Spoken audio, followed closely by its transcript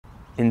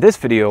In this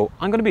video,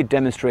 I'm going to be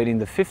demonstrating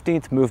the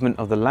 15th movement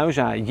of the Lao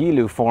Jia Yi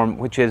Lu form,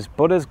 which is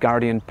Buddha's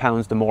Guardian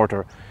pounds the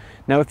mortar.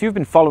 Now, if you've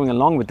been following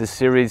along with this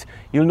series,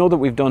 you'll know that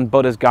we've done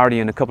Buddha's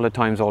Guardian a couple of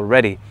times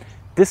already.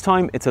 This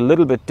time it's a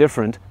little bit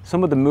different.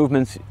 Some of the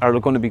movements are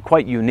going to be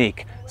quite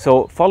unique.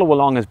 So follow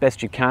along as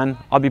best you can.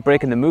 I'll be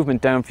breaking the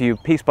movement down for you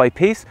piece by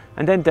piece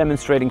and then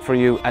demonstrating for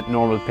you at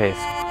normal pace.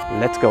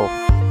 Let's go.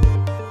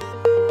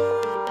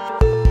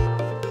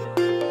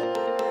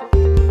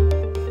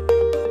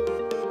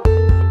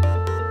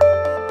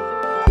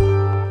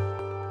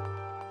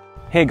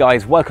 Hey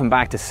guys, welcome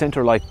back to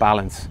Center Life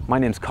Balance. My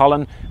name's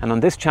Colin, and on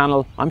this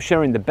channel I'm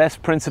sharing the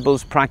best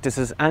principles,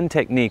 practices and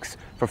techniques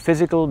for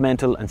physical,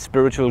 mental and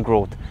spiritual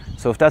growth.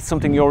 So if that's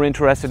something you're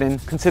interested in,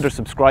 consider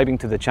subscribing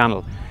to the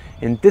channel.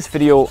 In this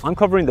video I'm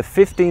covering the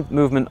 15th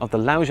movement of the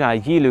Lao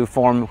Jia Yi Lu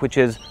form, which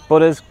is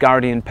Buddha's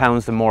Guardian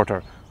pounds the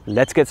mortar.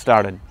 Let's get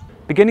started.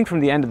 Beginning from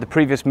the end of the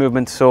previous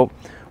movement, so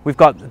we've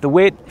got the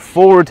weight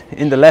forward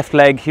in the left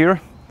leg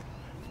here.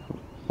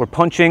 We're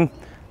punching,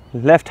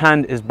 left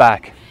hand is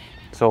back.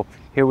 So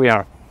here we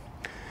are.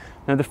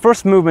 Now the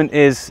first movement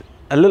is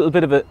a little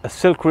bit of a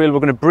silk reel. We're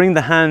going to bring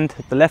the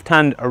left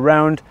hand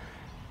around,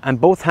 and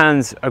both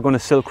hands are going to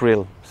silk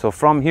reel. So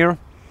from here,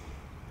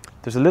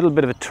 there's a little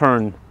bit of a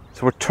turn.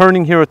 So we're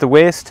turning here at the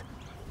waist,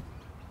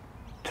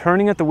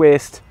 turning at the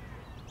waist,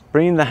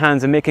 bringing the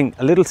hands and making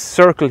a little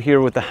circle here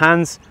with the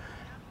hands,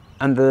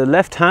 and the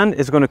left hand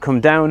is going to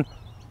come down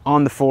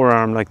on the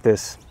forearm like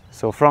this.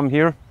 So from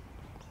here,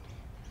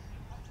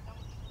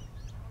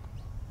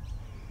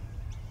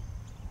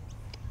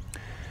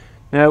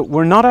 now,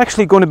 we're not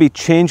actually going to be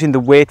changing the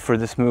weight for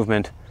this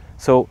movement.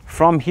 So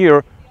from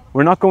here,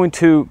 we're not going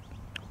to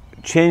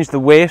change the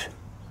weight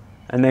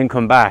and then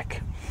come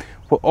back.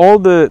 But all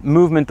the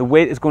movement, the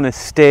weight is going to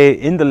stay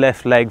in the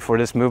left leg for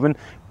this movement,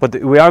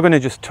 but we are going to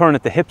just turn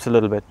at the hips a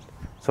little bit.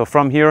 So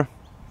from here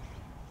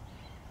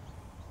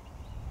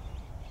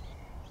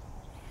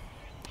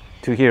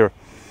to here.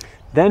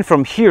 Then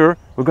from here,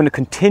 we're going to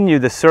continue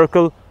the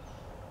circle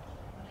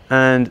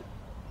and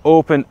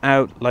open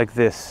out like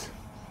this.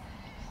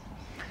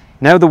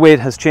 Now the weight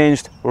has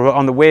changed, we're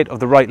on the weight of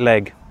the right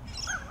leg.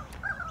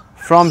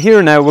 From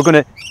here now we're going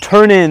to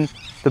turn in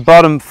the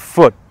bottom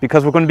foot,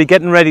 because we're going to be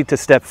getting ready to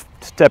step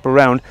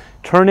around.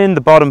 Turn in the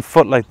bottom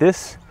foot like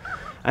this,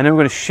 and then we're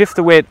going to shift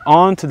the weight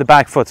onto the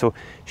back foot. So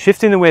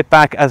shifting the weight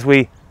back as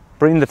we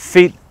bring the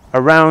feet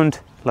around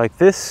like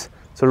this.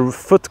 So the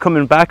foot's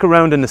coming back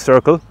around in the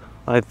circle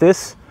like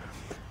this,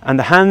 and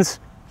the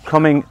hands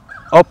coming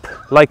up,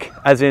 like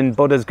as in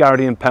Buddha's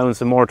Guardian pounds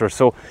the mortar.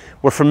 So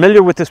we're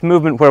familiar with this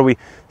movement where we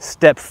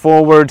step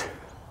forward,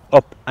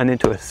 up and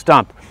into a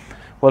stomp.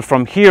 Well,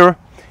 from here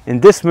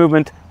in this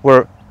movement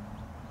we're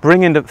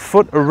bringing the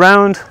foot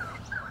around,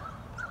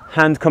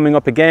 hand coming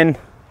up again,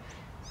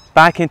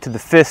 back into the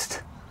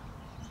fist,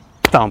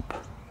 stomp.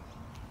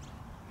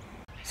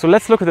 So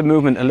let's look at the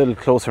movement a little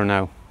closer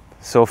now.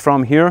 So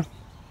from here,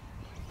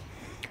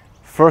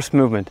 first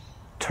movement,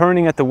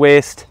 turning at the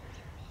waist,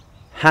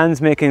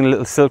 hands making a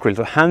little silk reel.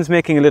 So hands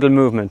making a little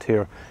movement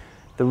here.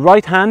 The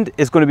right hand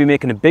is going to be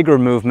making a bigger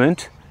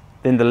movement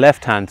than the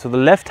left hand. So the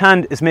left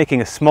hand is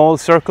making a small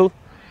circle,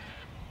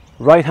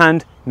 right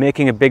hand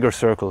making a bigger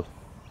circle.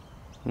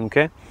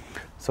 Okay,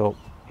 so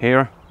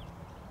here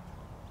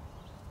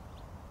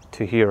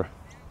to here.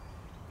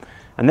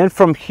 And then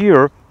from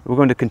here, we're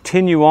going to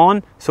continue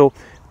on. So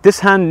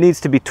this hand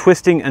needs to be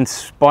twisting and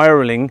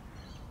spiraling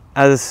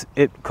as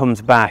it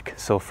comes back.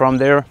 So from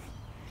there,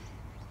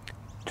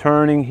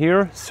 turning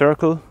here,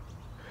 circle,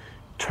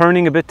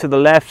 turning a bit to the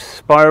left,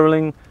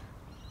 spiraling,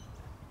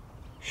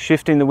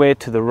 shifting the weight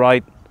to the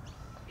right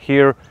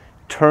here,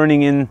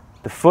 turning in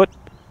the foot,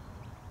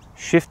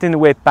 shifting the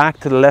weight back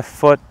to the left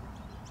foot,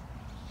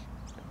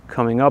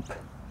 coming up,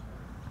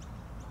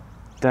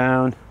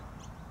 down,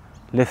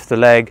 lift the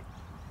leg,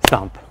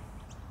 stomp.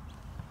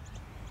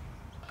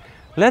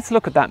 Let's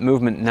look at that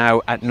movement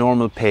now at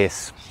normal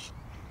pace.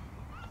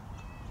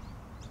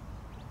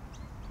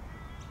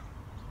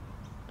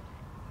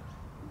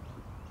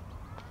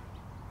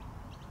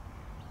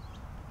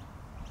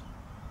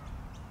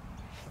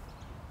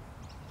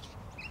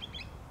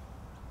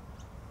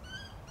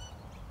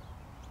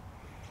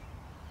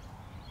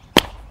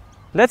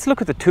 Let's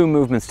look at the two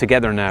movements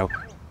together now.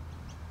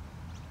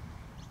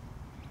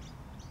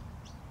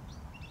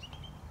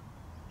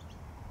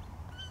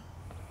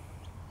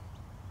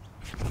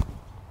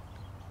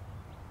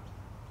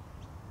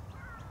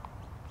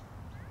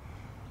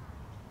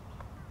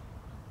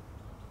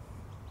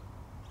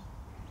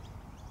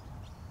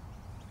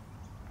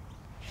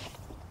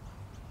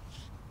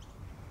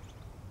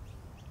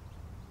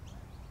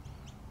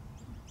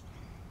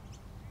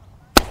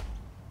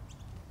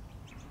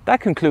 That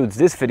concludes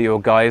this video,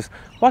 guys.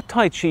 What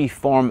Tai Chi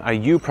form are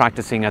you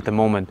practicing at the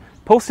moment?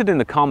 Post it in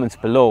the comments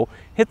below.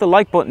 Hit the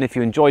like button if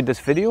you enjoyed this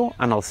video,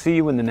 and I'll see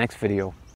you in the next video.